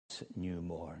New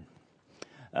morn.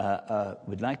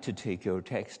 We'd like to take your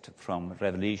text from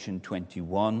Revelation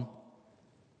 21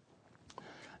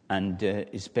 and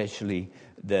especially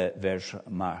the verse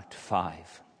marked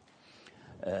 5.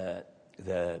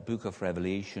 The book of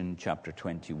Revelation, chapter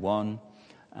 21,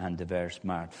 and the verse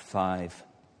marked 5.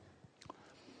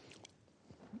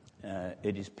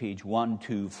 It is page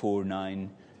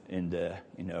 1249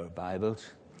 in our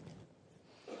Bibles.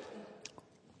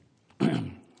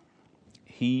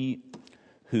 He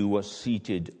who was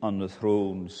seated on the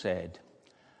throne said,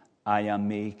 "I am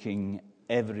making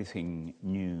everything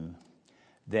new."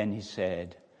 Then he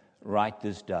said, "Write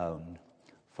this down,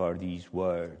 for these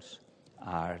words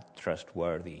are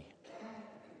trustworthy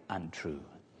and true."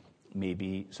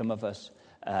 Maybe some of us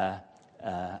are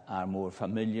more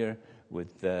familiar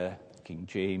with King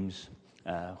James,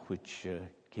 which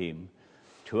came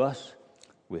to us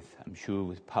with, I'm sure,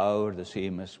 with power, the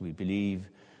same as we believe.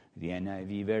 The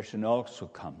NIV version also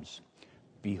comes,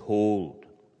 "Behold,"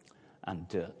 and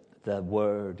the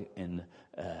word in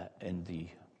the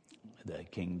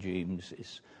King James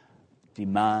is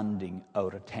demanding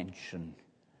our attention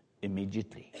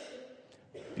immediately.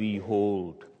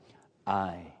 "Behold,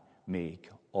 I make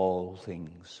all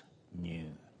things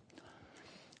new."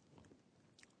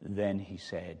 Then he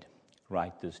said,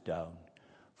 "Write this down,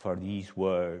 for these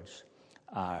words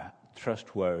are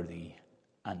trustworthy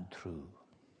and true."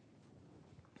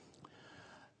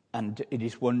 And it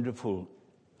is wonderful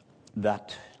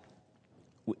that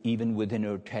even within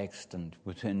our text and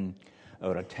within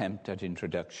our attempt at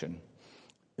introduction,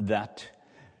 that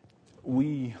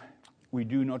we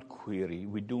do not query,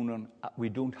 we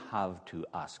don't have to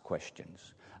ask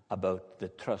questions about the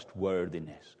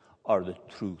trustworthiness or the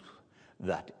truth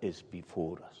that is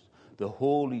before us. The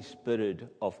Holy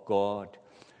Spirit of God,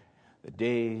 the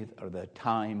day or the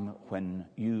time when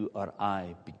you or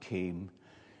I became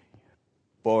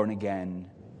born again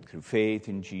through faith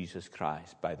in Jesus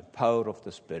Christ, by the power of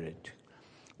the Spirit,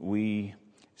 we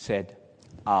said,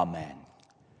 "Amen.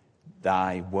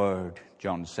 Thy word,"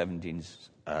 John 17,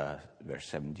 verse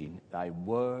 17, "thy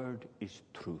word is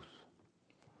truth."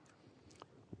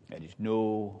 There is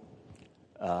no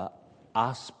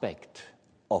aspect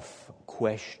of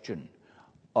question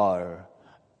or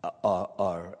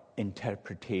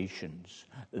interpretations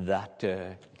that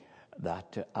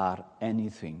are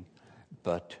anything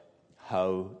but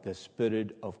how the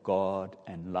Spirit of God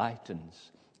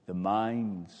enlightens the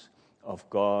minds of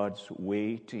God's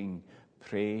waiting,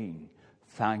 praying,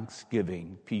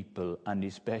 thanksgiving people, and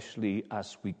especially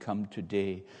as we come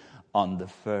today on the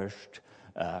first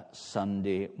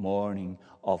Sunday morning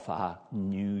of our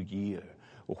new year,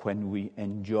 when we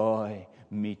enjoy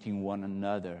meeting one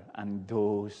another and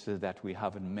those that we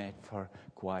haven't met for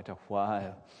quite a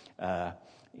while,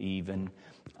 even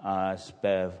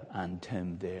Bev and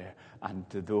Tim there, and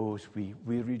to those we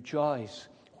rejoice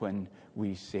when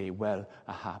we say, "Well,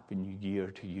 a happy new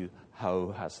year to you.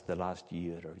 How has the last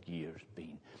year or years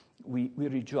been?" We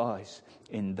rejoice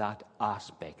in that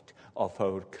aspect of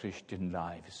our Christian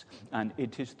lives, and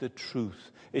it is the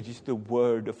truth, it is the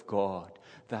Word of God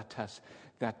that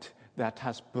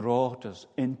has brought us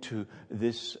into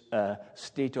this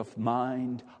state of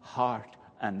mind, heart,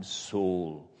 and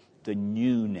soul, the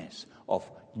newness of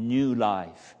new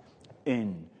life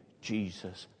in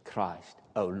Jesus Christ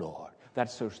our Lord.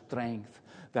 That's our strength.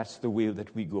 That's the way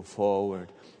that we go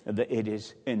forward. It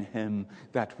is in Him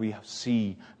that we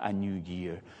see a new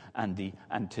year and the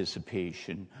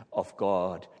anticipation of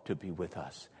God to be with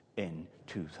us in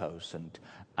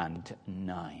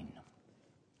 2009.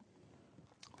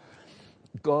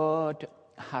 God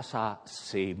has a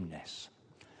sameness,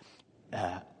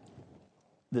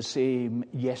 the same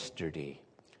yesterday,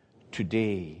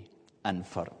 today, and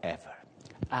forever.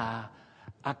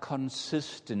 A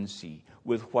consistency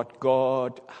with what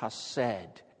God has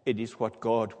said. It is what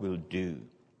God will do.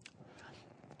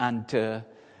 And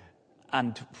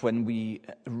when we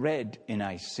read in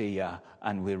Isaiah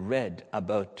and we read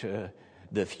about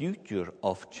the future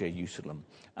of Jerusalem,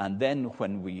 and then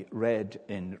when we read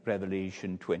in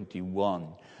Revelation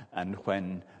 21, and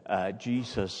when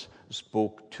Jesus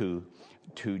spoke to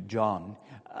John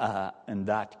in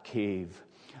that cave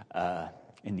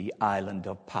in the island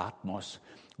of Patmos,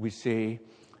 we say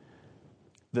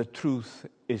the truth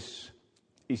is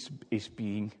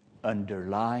being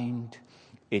underlined.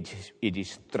 It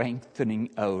is strengthening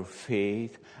our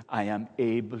faith. I am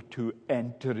able to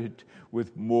enter it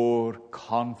with more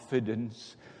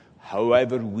confidence.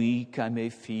 However weak I may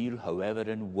feel, however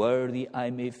unworthy I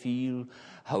may feel,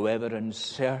 however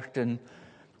uncertain,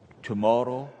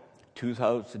 tomorrow,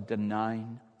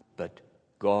 2009, but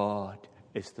God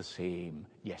is the same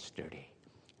yesterday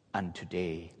and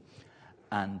today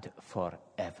and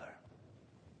forever.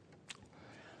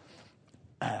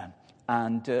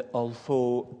 And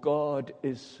although God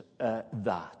is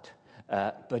that,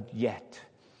 but yet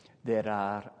there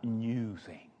are new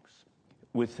things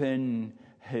within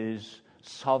his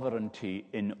sovereignty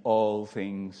in all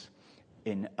things.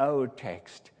 In our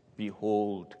text,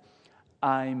 behold,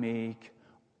 I make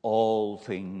all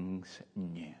things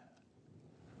new.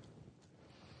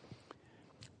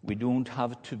 We don't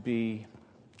have to be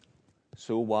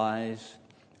so wise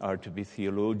or to be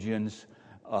theologians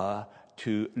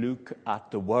to look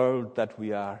at the world that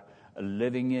we are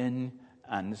living in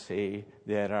and say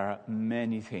there are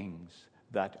many things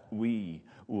that we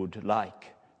would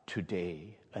like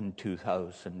today in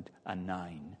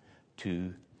 2009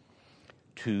 to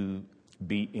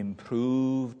be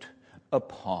improved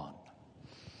upon.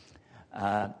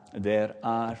 There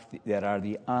are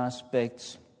the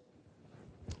aspects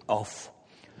of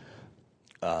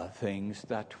things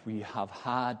that we have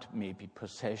had, maybe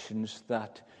possessions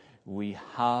that we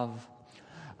have,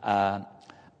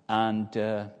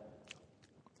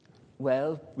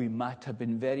 we might have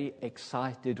been very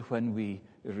excited when we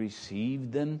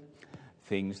received them,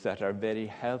 things that are very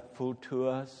helpful to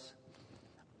us,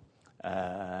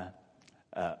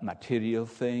 material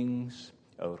things,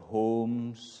 our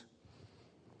homes,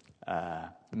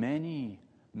 many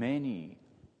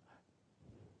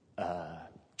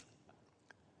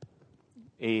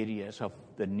areas of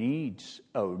the needs,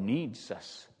 our needs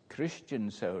as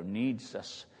Christians, our needs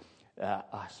as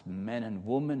men and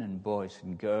women and boys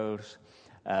and girls,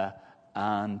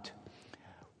 and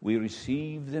we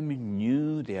receive them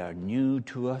new. They are new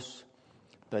to us,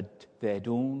 but they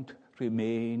don't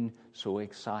remain so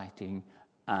exciting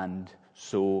and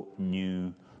so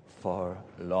new for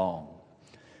long.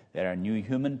 There are new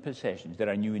human possessions, there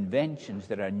are new inventions,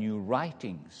 there are new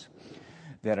writings,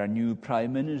 there are new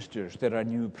prime ministers, there are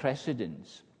new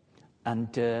presidents.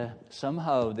 And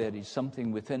somehow there is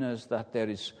something within us that there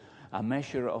is a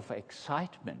measure of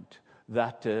excitement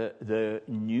that the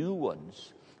new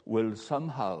ones will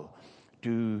somehow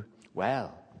do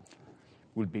well,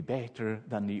 will be better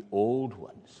than the old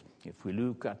ones. If we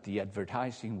look at the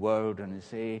advertising world and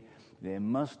say they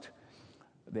must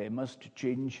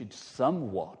change it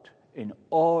somewhat in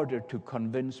order to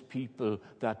convince people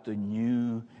that the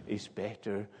new is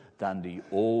better than the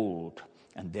old,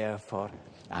 and therefore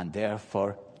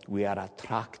we are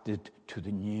attracted to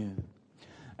the new.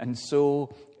 And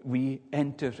so we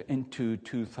enter into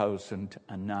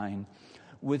 2009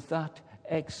 with that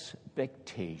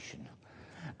expectation.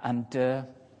 I'm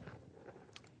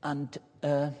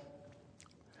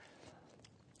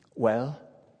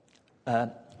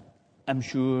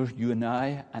sure you and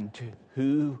I, and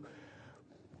who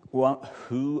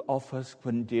of us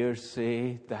can dare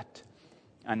say that,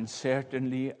 and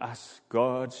certainly as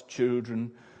God's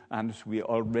children, and as we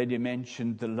already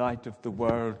mentioned, the light of the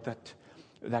world,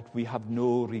 that we have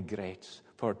no regrets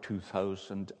for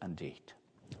 2008.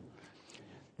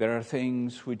 There are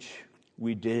things which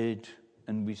we did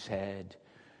and we said,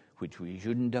 which we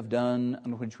shouldn't have done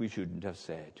and which we shouldn't have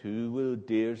said. Who will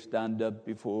dare stand up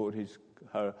before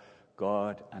her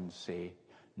God and say,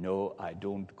 no, I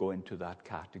don't go into that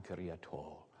category at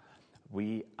all?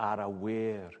 We are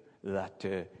aware that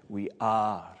we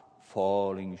are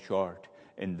falling short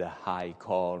in the high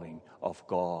calling of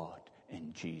God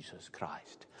in Jesus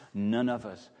Christ. None of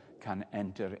us can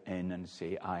enter in and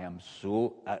say, I am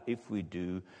so, if we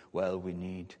do, well, we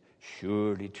need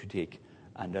surely to take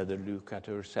another look at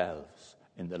ourselves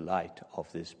in the light of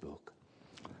this book.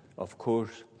 Of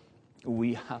course,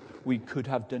 we could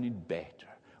have done it better.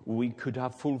 We could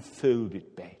have fulfilled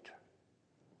it better.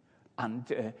 And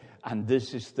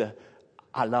this is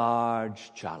a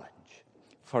large challenge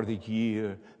for the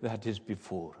year that is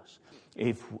before us.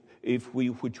 If we,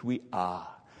 which we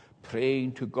are,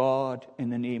 praying to God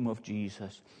in the name of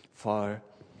Jesus for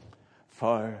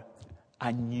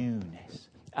a newness.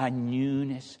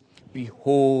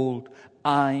 Behold,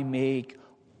 I make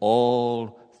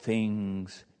all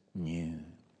things new.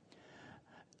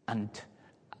 And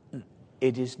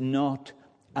it is not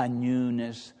a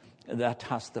newness that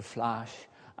has the flash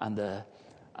and the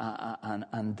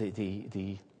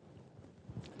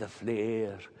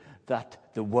flair that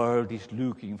the world is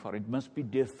looking for. It must be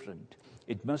different.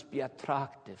 It must be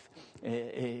attractive.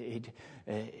 It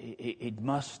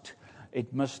must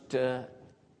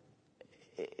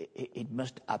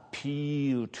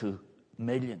appeal to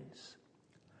millions.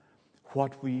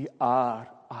 What we are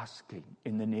asking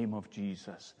in the name of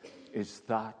Jesus is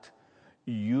that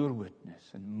your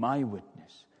witness and my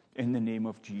witness in the name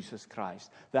of Jesus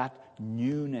Christ. That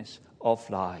newness of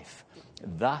life,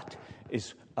 that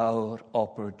is our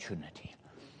opportunity.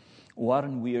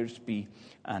 Warren Wiersbe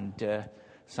and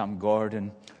Sam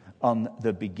Gordon on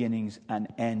the beginnings and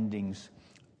endings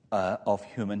of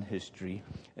human history.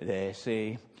 They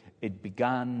say it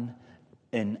began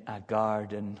in a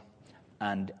garden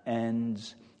and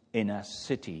ends in a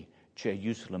city,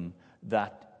 Jerusalem,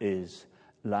 that is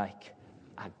like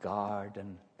a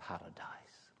garden paradise.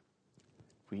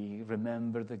 We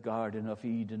remember the Garden of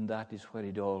Eden, that is where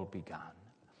it all began.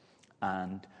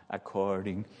 And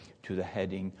according to the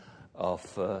heading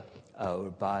of our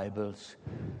Bibles,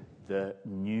 the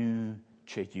New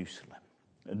Jerusalem.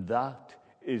 And that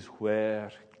is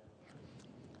where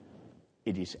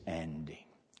it is ending.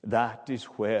 That is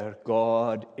where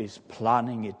God is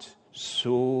planning it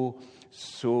so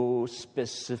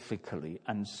specifically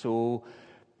and so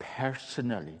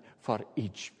personally for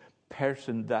each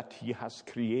person that he has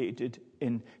created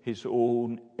in his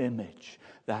own image,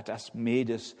 that has made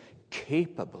us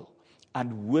capable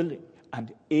and willing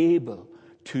and able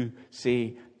to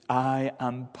say, I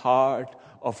am part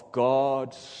of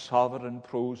God's sovereign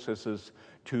processes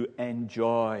to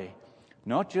enjoy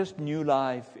not just new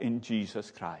life in Jesus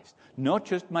Christ, not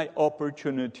just my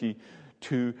opportunity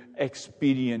to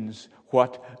experience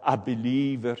what a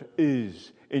believer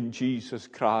is in Jesus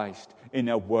Christ in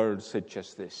a world such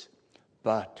as this,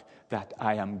 but that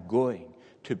I am going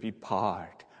to be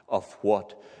part of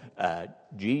what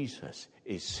Jesus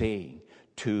is saying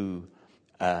to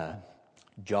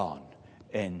John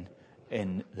in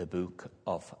the book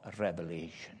of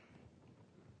Revelation.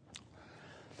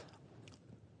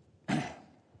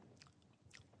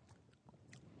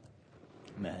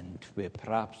 And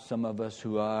perhaps some of us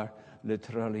who are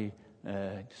literally,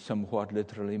 somewhat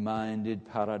literally minded,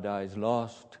 paradise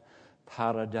lost,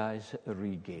 paradise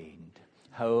regained.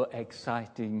 How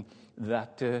exciting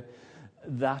that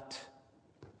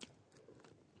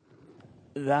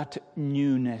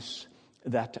newness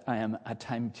that I am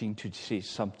attempting to say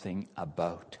something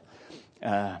about.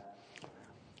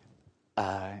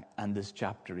 And this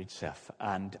chapter itself.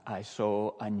 And I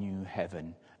saw a new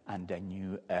heaven and a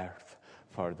new earth,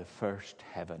 for the first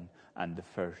heaven and the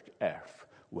first earth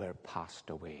were passed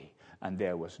away, and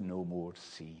there was no more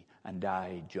sea. And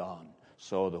I, John,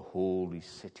 saw the holy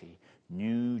city,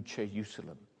 New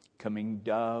Jerusalem, coming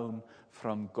down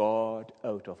from God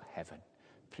out of heaven,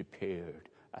 prepared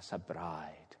as a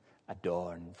bride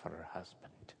adorned for her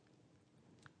husband.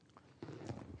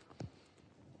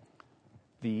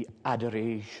 The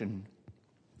adoration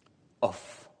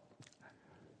of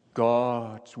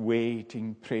God's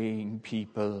waiting, praying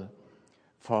people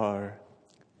for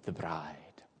the bride,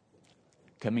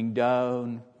 coming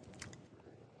down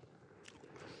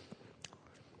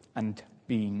and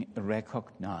being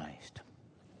recognized.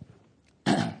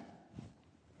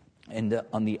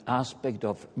 On the aspect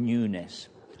of newness,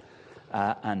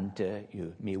 and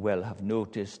you may well have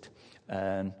noticed,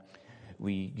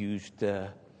 we used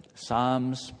the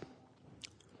Psalms,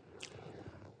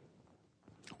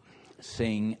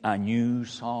 sing a new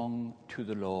song to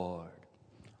the Lord.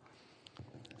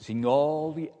 Sing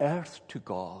all the earth to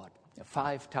God.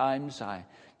 5 times, I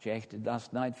checked it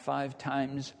last night, 5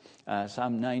 times,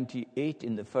 Psalm 98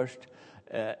 in the first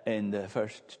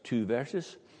 2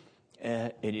 verses.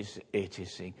 It is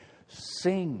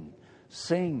saying,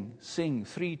 sing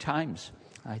 3 times,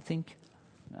 I think.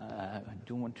 I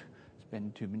don't want to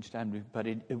spend too much time, but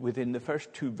within the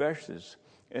first 2 verses,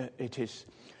 it is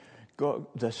God,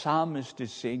 the psalmist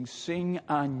is saying, sing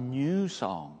a new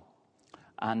song.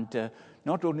 And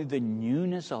not only the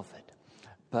newness of it,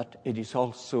 but it is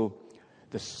also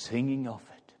the singing of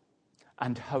it.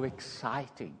 And how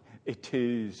exciting it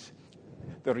is,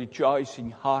 the rejoicing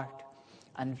heart.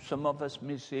 And some of us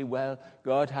may say, well,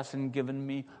 God hasn't given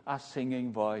me a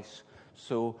singing voice,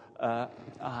 so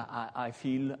I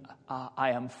feel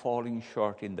I am falling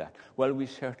short in that. Well, we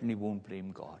certainly won't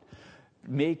blame God.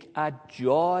 Make a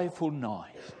joyful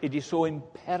noise. It is so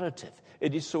imperative.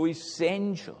 It is so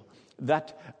essential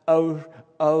that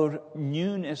our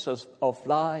newness of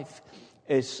life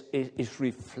is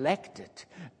reflected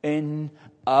in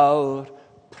our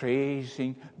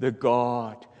praising the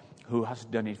God who has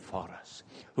done it for us,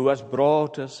 who has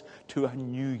brought us to a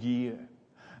new year,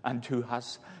 and who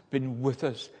has been with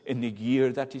us in the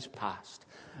year that is past.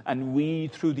 And we,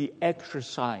 through the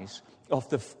exercise of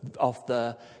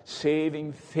the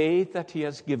saving faith that he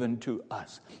has given to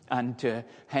us. And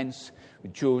hence, we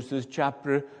chose this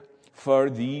chapter, for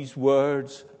these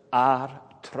words are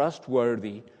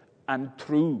trustworthy and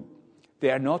true.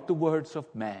 They are not the words of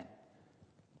men.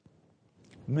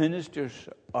 ministers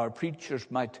or preachers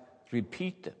might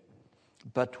repeat them.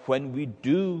 But when we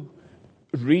do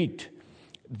read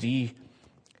the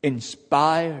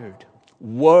inspired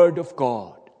Word of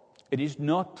God, it is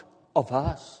not of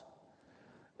us.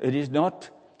 It is not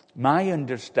my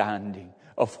understanding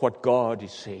of what God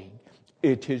is saying.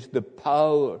 It is the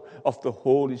power of the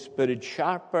Holy Spirit,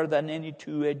 sharper than any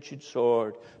two-edged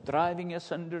sword, driving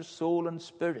us under soul and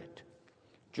spirit,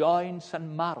 joints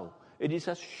and marrow. It is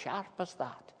as sharp as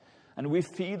that. And we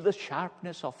feel the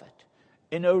sharpness of it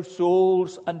in our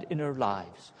souls and in our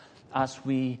lives as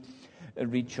we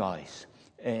rejoice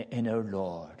in our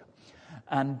Lord.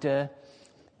 And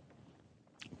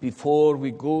before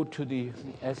we go to the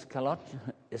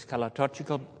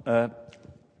eschatological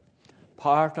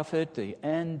part of it, the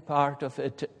end part of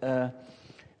it,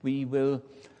 we will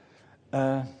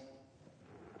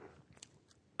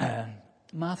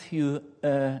Matthew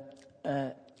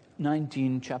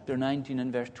 19, chapter 19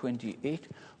 and verse 28.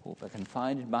 Hope I can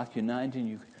find it. Matthew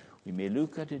 19. We may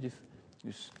look at it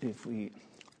if we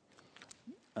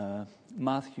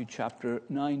Matthew chapter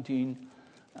 19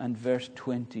 and verse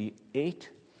 28.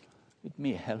 It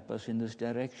may help us in this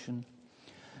direction.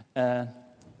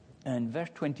 And verse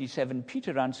 27,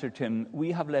 Peter answered him,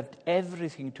 "We have left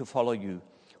everything to follow you.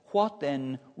 What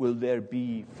then will there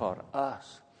be for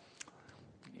us?"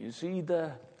 You see,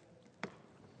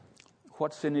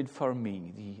 what's in it for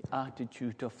me? The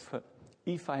attitude of,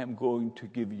 if I am going to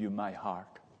give you my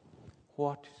heart,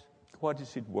 what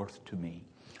is it worth to me?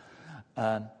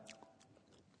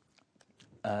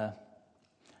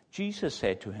 Jesus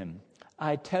said to him,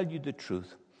 "I tell you the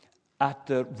truth, at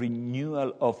the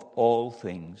renewal of all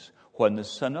things, when the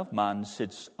Son of Man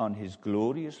sits on his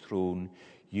glorious throne,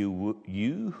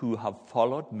 you who have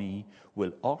followed me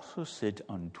will also sit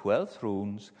on 12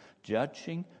 thrones,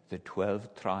 judging the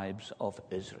 12 tribes of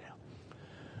Israel."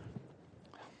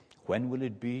 When will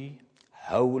it be?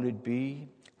 How will it be?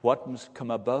 What must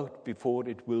come about before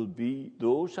it will be?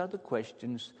 Those are the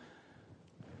questions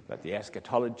that the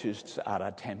eschatologists are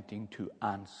attempting to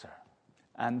answer.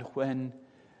 And when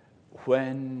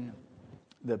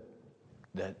the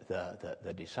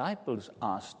disciples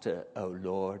asked our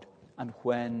Lord, "And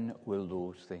when will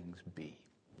those things be?"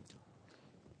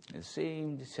 The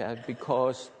same said,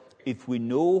 because if we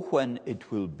know when it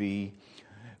will be,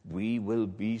 we will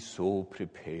be so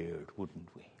prepared, wouldn't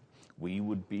we? We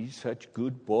would be such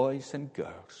good boys and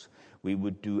girls. We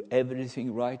would do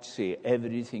everything right, say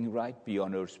everything right, be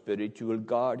on our spiritual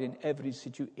guard in every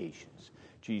situation.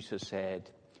 Jesus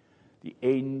said, "The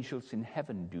angels in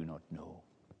heaven do not know."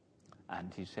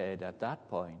 And he said at that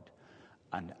point,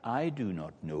 "And I do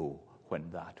not know when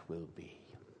that will be."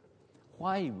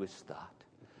 Why was that?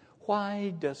 Why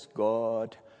does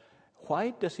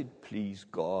it please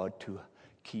God to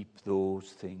keep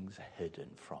those things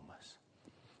hidden from us?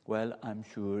 Well, I'm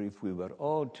sure if we were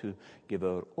all to give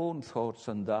our own thoughts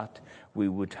on that, we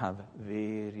would have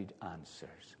varied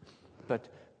answers. But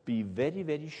be very,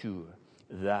 very sure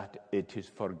that it is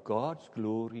for God's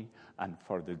glory and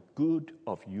for the good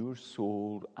of your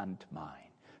soul and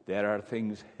mine. There are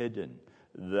things hidden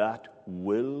that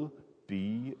will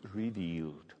be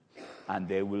revealed. And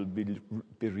they will be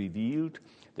revealed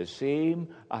the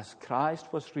same as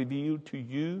Christ was revealed to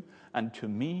you and to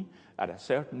me at a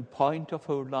certain point of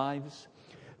our lives.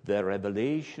 The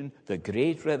revelation, the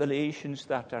great revelations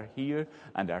that are here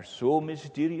and are so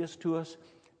mysterious to us,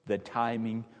 the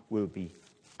timing will be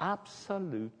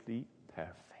absolutely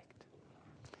perfect.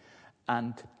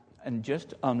 And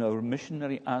just on our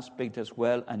missionary aspect as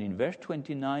well, and in verse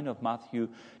 29 of Matthew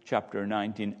chapter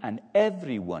 19, "And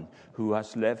everyone who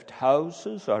has left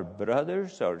houses or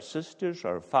brothers or sisters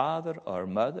or father or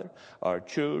mother or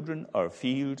children or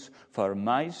fields for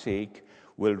my sake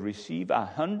will receive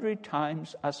 100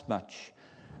 times as much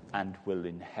and will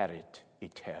inherit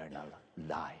eternal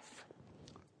life."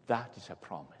 That is a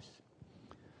promise.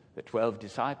 The 12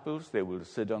 disciples, they will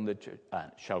sit on the church.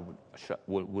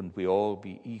 Wouldn't we all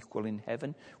be equal in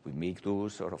heaven? We make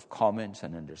those sort of comments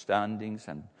and understandings,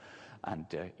 and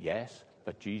yes,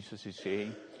 but Jesus is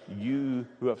saying, "You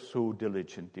who have so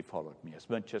diligently followed me," as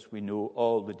much as we know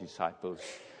all the disciples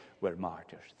were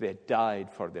martyrs. They died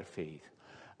for their faith.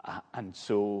 And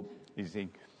so he's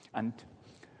saying, and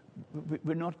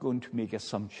we're not going to make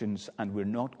assumptions, and we're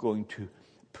not going to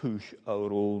push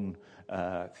our own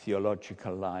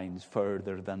theological lines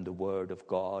further than the Word of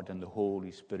God and the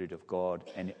Holy Spirit of God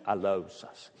and allows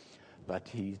us.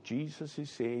 But Jesus is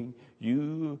saying,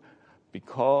 you,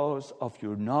 because of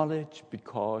your knowledge,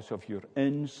 because of your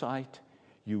insight,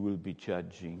 you will be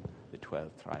judging the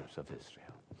 12 tribes of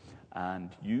Israel.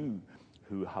 And you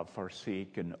who have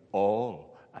forsaken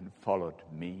all and followed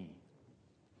me.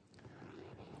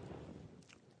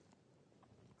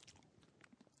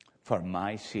 For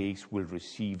my sakes will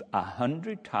receive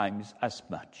 100 times as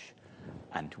much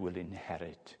and will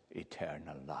inherit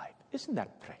eternal life. Isn't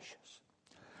that precious?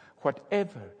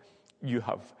 Whatever you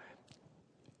have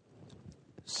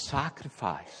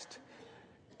sacrificed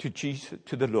to Jesus,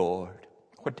 to the Lord,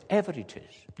 whatever it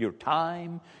is, your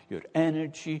time, your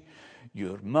energy,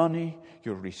 your money,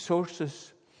 your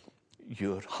resources,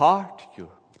 your heart,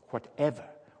 your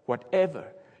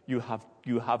whatever you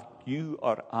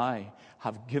or I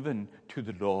have given to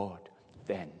the Lord,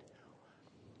 then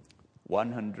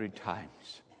 100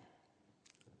 times.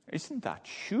 Isn't that?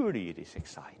 Surely it is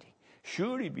exciting.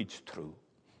 Surely it's true.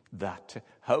 That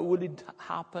how will it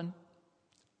happen?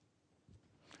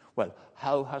 Well,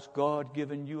 how has God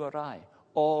given you or I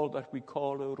all that we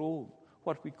call our own,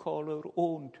 what we call our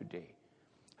own today?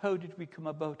 How did we come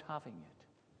about having it?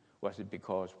 Was it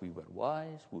because we were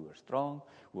wise, we were strong,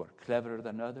 we were cleverer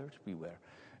than others, we were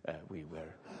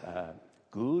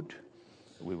good,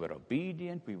 we were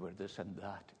obedient, we were this and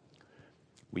that?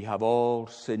 We have all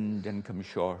sinned and come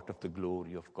short of the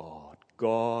glory of God.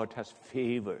 God has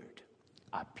favored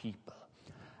a people,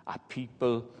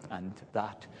 and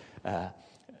that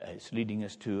is leading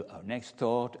us to our next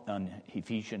thought on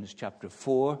Ephesians chapter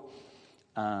 4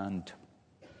 and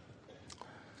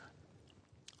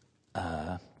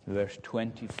verse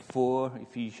 24,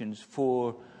 Ephesians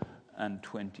 4 and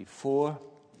 24.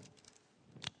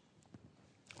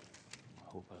 I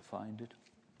hope I find it.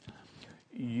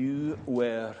 You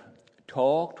were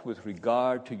taught with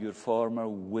regard to your former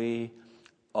way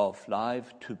of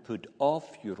life to put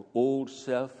off your old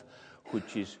self,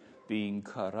 which is being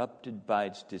corrupted by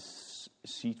its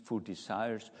deceitful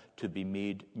desires, to be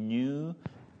made new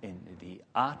in the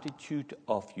attitude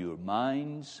of your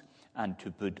minds, and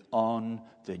to put on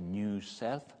the new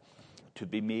self. To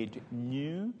be made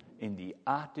new in the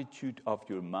attitude of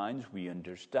your minds. We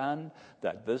understand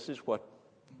that this is what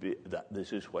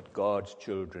God's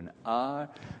children are.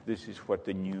 This is what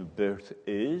the new birth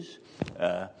is,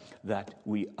 that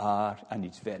we are, and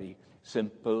it's very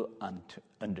simple and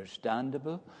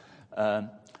understandable.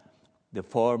 The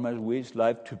former ways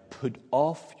life, to put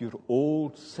off your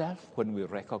old self. When we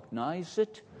recognize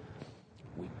it,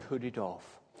 we put it off.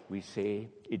 We say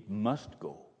it must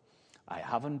go.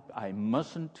 I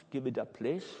mustn't give it a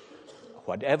place.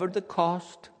 Whatever the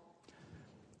cost,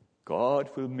 God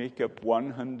will make up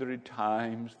 100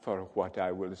 times for what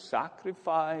I will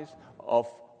sacrifice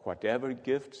of whatever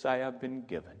gifts I have been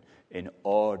given, in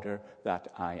order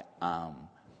that I am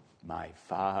my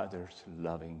Father's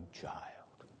loving child.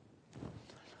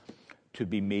 To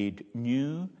be made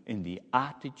new in the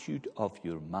attitude of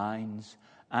your minds,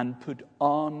 and put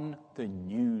on the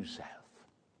new self,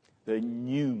 the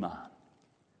new man.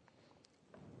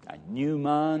 A new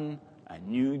man, a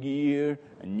new year,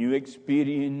 a new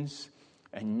experience,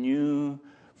 a new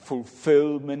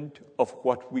fulfillment of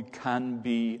what we can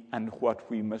be and what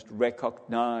we must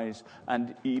recognize,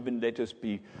 and even let us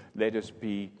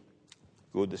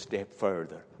go the step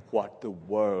further, what the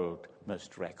world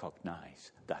must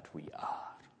recognize that we are.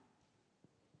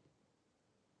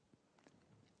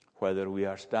 Whether we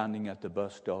are standing at the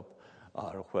bus stop,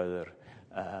 or whether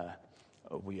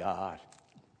we are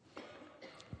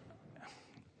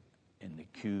in the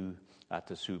queue at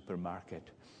the supermarket,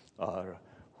 or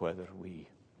whether we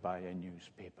buy a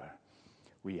newspaper,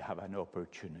 we have an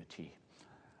opportunity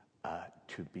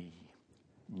to be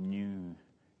new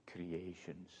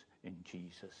creations in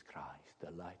Jesus Christ,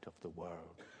 the light of the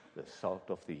world, the salt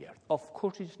of the earth. Of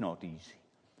course, it's not easy.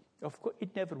 Of course,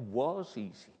 it never was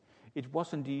easy. It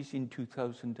wasn't easy in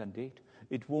 2008.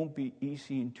 It won't be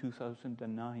easy in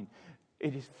 2009.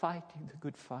 It is fighting the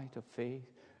good fight of faith.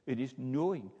 It is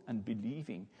knowing and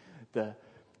believing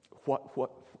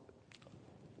what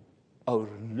our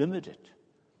limited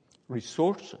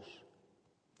resources,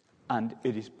 and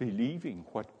it is believing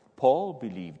what Paul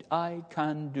believed. I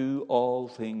can do all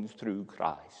things through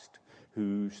Christ,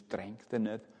 who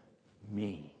strengtheneth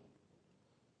me.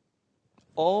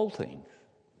 All things.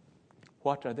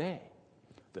 What are they?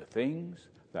 The things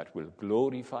that will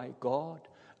glorify God,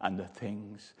 and the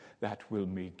things that will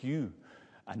make you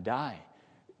and I,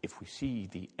 if we see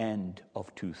the end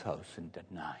of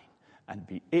 2009, and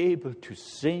be able to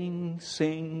sing,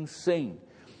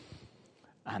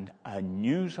 and a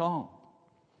new song.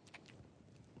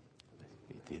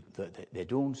 They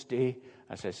don't stay,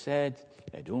 as I said,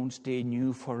 they don't stay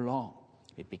new for long.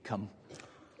 They become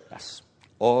as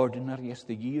ordinary as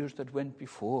the years that went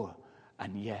before.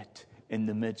 And yet, in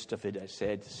the midst of it, I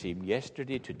said, the same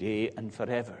yesterday, today, and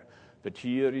forever. But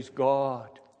here is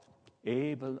God,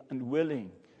 able and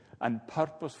willing and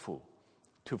purposeful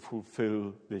to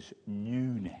fulfill this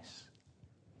newness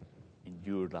in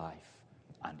your life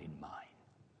and in mine.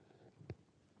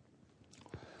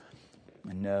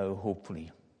 And now,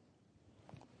 hopefully,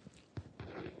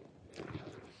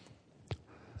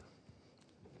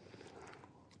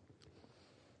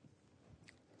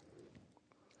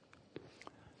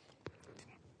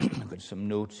 I've got some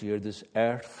notes here. This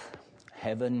earth,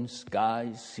 heaven,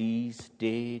 skies, seas,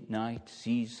 day, night,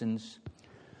 seasons,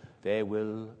 they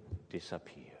will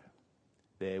disappear.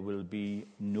 There will be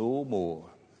no more.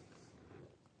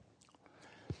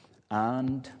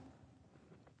 And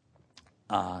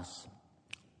as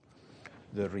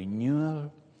the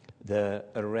renewal, the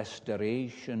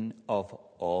restoration of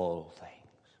all things.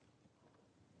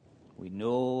 We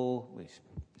know, we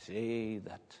say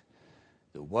that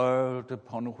the world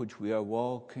upon which we are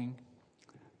walking,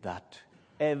 that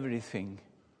everything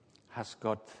has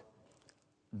got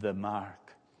the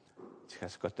mark. It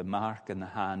has got the mark in the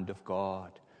hand of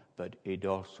God, but it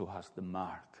also has the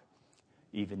mark,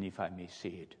 even if I may say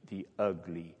it, the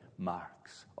ugly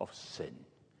marks of sin,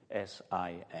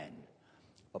 S-I-N,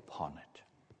 upon it.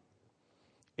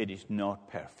 It is not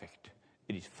perfect.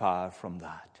 It is far from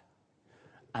that.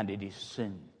 And it is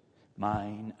sin,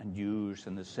 mine and yours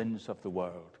and the sins of the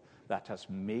world, that has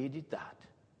made it that.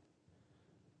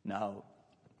 Now,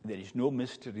 there is no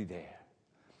mystery there.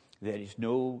 There is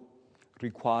no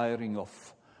requiring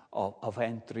of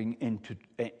entering into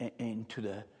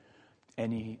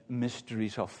any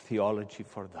mysteries of theology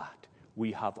for that.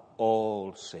 We have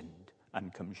all sinned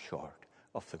and come short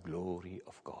of the glory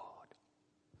of God.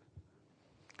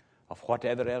 Of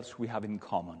whatever else we have in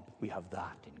common, we have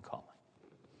that in common.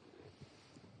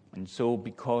 And so,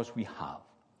 because we have,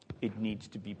 it needs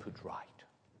to be put right.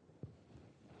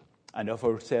 And of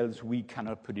ourselves, we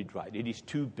cannot put it right. It is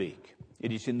too big.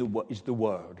 It is is the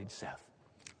world itself.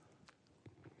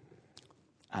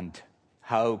 And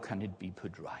how can it be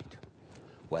put right?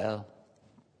 Well,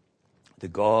 the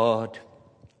God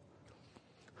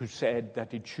who said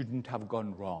that it shouldn't have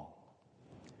gone wrong,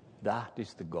 that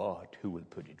is the God who will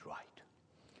put it right.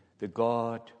 The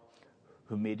God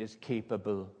who made us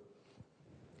capable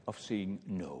of saying,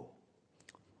 no,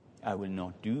 I will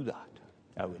not do that.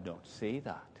 I will not say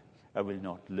that. I will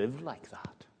not live like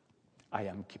that.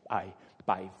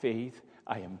 By faith,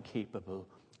 I am capable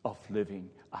of living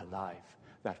a life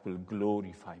that will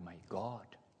glorify my God.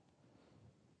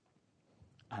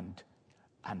 And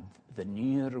the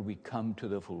nearer we come to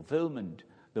the fulfillment,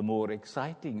 the more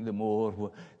exciting, the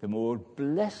more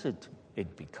blessed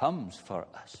it becomes for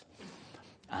us.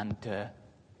 And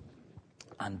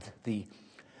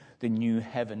the new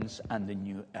heavens and the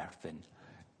new earth,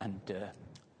 and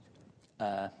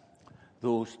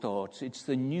those thoughts. It's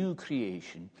the new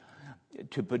creation,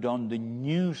 to put on the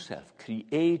new self,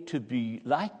 create to be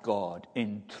like God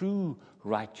in true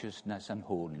righteousness and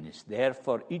holiness.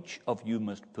 Therefore, each of you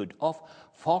must put off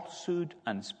falsehood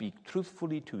and speak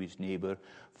truthfully to his neighbor,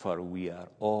 for we are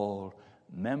all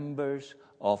members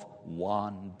of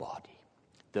one body.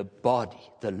 The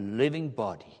body, the living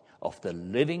body of the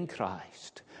living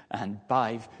Christ. And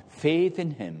by faith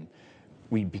in him,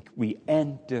 we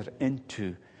enter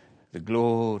into the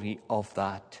glory of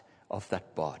that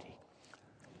body.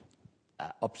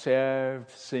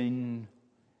 Observed, seen,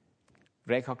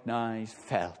 recognized,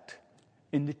 felt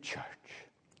in the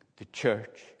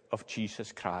church of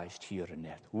Jesus Christ here on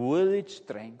earth, with its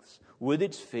strengths, with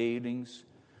its failings,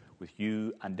 with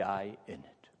you and I in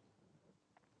it.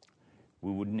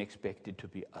 We wouldn't expect it to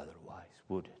be otherwise,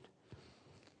 would it?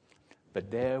 But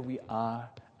there we are,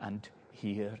 and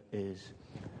here is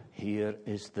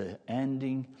the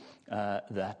ending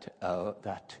that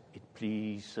it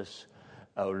pleases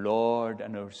our Lord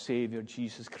and our Savior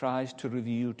Jesus Christ to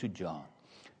reveal to John.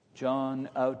 John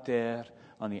out there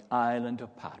on the island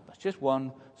of Patmos. Just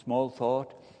one small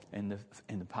thought in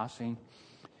the passing,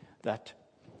 that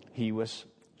he was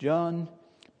John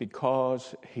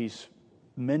because his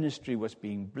ministry was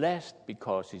being blessed,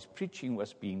 because his preaching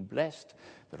was being blessed.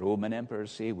 The Roman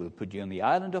emperors say, we'll put you on the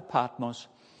island of Patmos.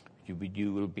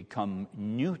 You will become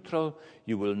neutral.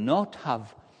 You will not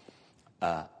have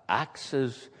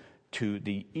access to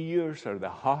the ears or the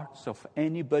hearts of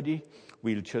anybody.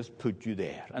 We'll just put you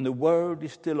there. And the world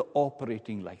is still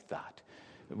operating like that.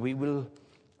 We will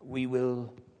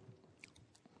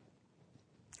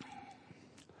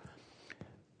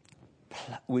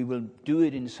do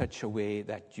it in such a way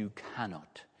that you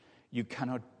cannot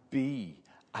be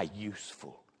a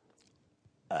useful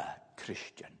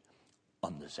Christian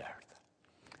on this earth.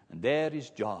 And there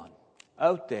is John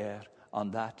out there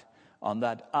on that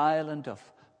island of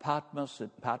Patmos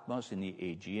in the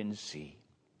Aegean Sea.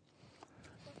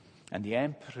 And the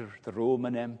emperor, the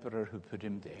Roman emperor who put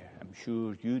him there, I'm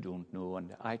sure you don't know,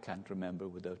 and I can't remember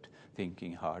without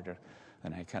thinking harder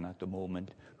than I can at the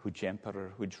moment, which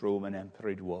Roman emperor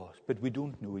it was. But we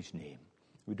don't know his name.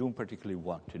 We don't particularly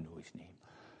want to know his name.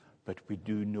 But we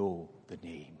do know the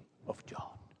name of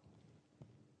John.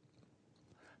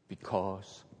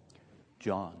 Because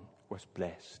John was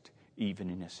blessed even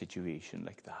in a situation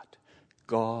like that.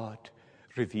 God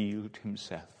revealed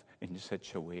himself in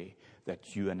such a way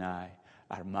that you and I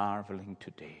are marveling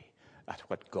today at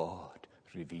what God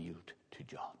revealed to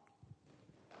John.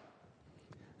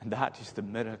 And that is the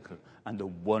miracle and the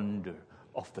wonder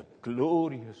of the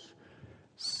glorious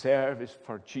service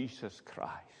for Jesus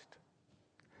Christ.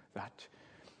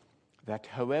 That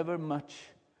however much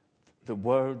the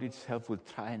world itself will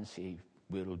try and say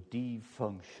will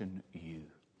defunction you,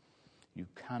 you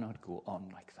cannot go on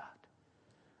like that.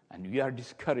 And we are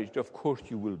discouraged. Of course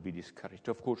you will be discouraged.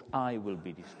 Of course I will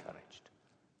be discouraged.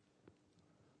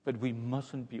 But we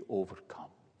mustn't be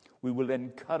overcome. We will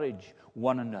encourage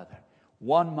one another.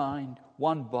 One mind,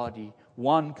 one body,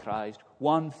 one Christ,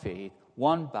 one faith,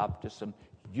 one baptism.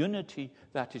 Unity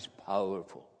that is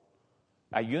powerful.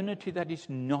 A unity that is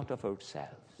not of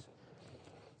ourselves.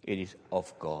 It is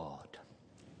of God.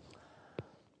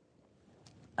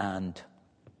 And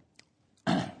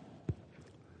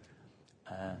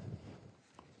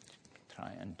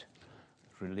try and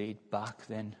relate back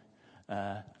then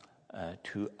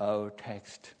to our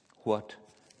text what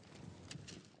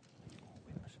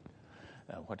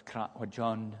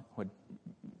John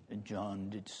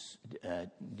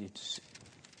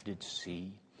did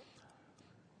see.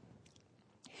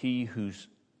 He who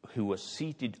was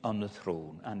seated on the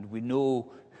throne, and we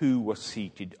know who was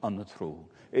seated on the throne.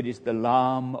 It is the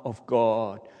Lamb of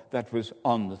God that was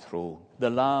on the throne. The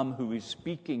Lamb who is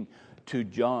speaking to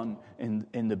John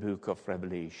in the book of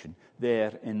Revelation,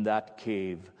 there in that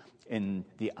cave in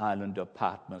the island of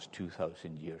Patmos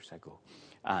 2,000 years ago.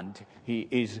 And he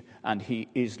is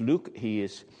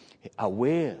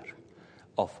aware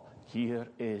of here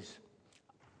is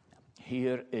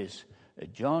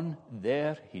John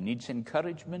there. He needs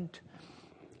encouragement.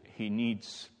 He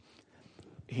needs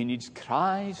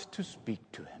Christ to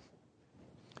speak to him.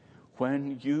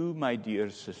 When you, my dear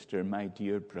sister, my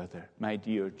dear brother, my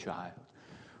dear child,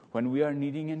 when we are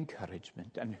needing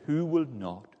encouragement, and who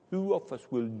of us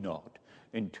will not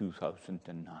in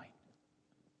 2009?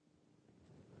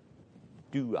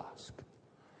 Do ask.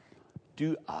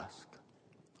 Do ask.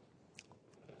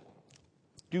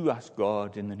 Do ask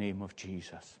God in the name of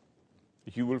Jesus.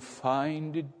 You will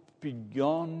find it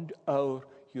beyond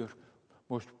your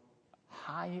most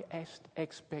highest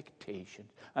expectation.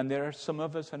 And there are some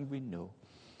of us, and we know,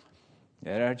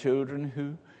 there are children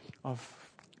who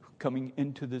of coming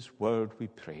into this world, we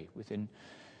pray, within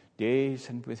days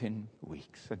and within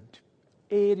weeks. And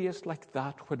areas like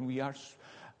that when we are,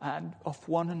 and of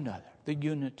one another, the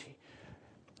unity.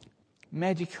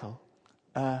 Medical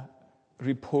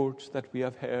reports that we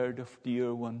have heard of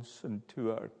dear ones and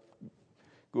who are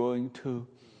going to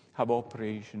have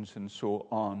operations and so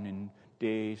on in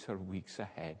days or weeks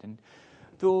ahead. And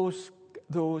those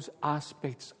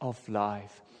aspects of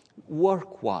life,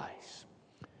 work-wise,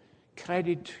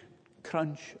 credit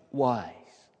crunch-wise,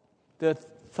 the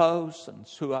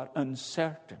thousands who are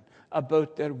uncertain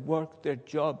about their work, their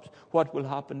jobs, what will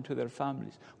happen to their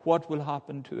families, what will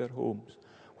happen to their homes,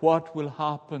 what will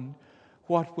happen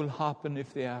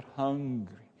if they are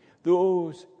hungry.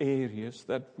 Those areas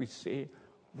that we say,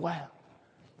 well,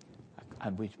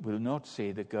 and we will not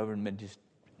say the government is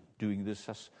doing this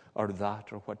or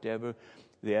that or whatever.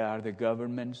 They are the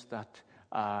governments that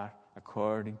are,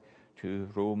 according to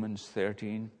Romans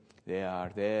 13, they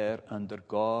are there under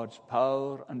God's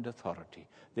power and authority.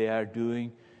 They are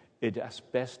doing it as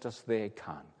best as they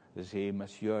can, the same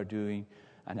as you are doing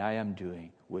and I am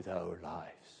doing with our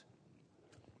lives.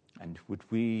 And would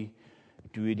we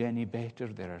do it any better?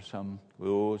 There are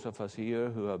those of us here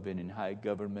who have been in high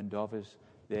government office.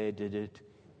 They did it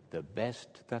the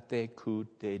best that they could.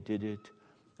 They did it,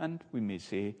 and we may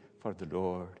say, for the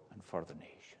Lord and for the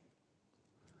nation.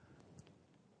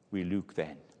 We look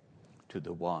then to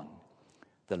the one,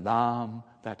 the Lamb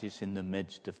that is in the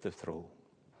midst of the throne.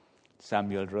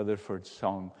 Samuel Rutherford's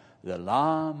song, "The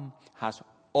Lamb has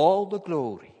all the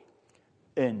glory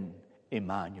in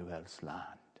Emmanuel's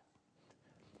land."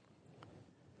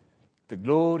 The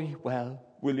glory, well,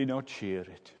 will he not share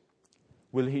it?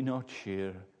 Will he not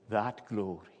share that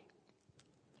glory?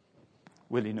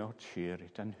 Will he not share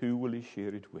it? And who will he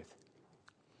share it with?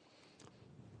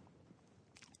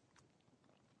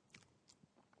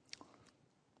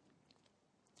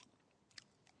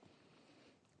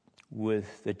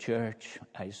 with the church.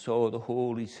 I saw the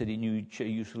holy city, New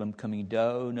Jerusalem, coming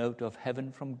down out of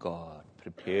heaven from God,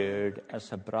 prepared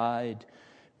as a bride,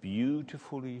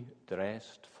 beautifully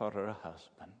dressed for her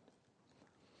husband.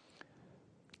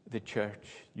 The church,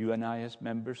 you and I as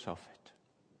members of it,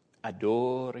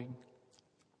 adoring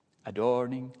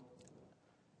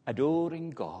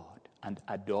God and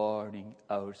adorning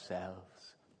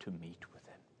ourselves to meet with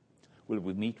him. Will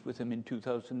we meet with him in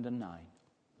 2009?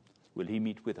 Will he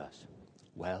meet with us?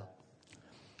 Well,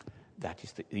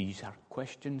 these are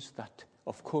questions that,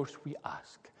 of course, we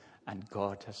ask. And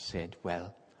God has said,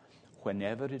 well,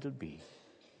 whenever it'll be,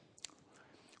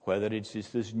 whether it's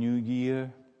this new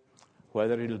year,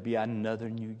 whether it'll be another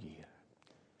new year,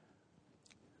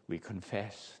 we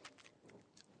confess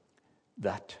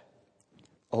that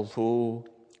although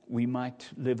we might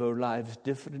live our lives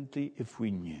differently if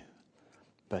we knew,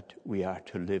 but we are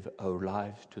to live our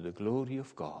lives to the glory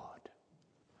of God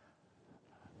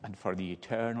and for the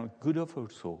eternal good of our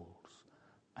souls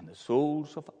and the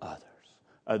souls of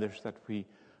others that we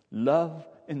love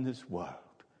in this world,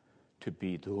 to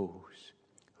be those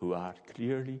who are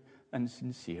clearly and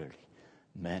sincerely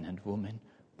men and women,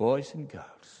 boys and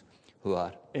girls, who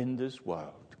are in this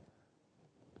world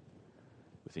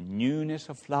with the newness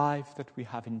of life that we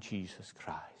have in Jesus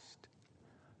Christ.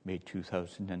 May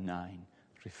 2009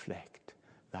 reflect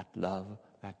that love,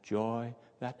 that joy,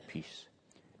 that peace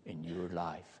in your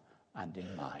life and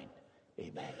in mine.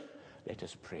 Amen. Let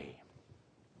us pray.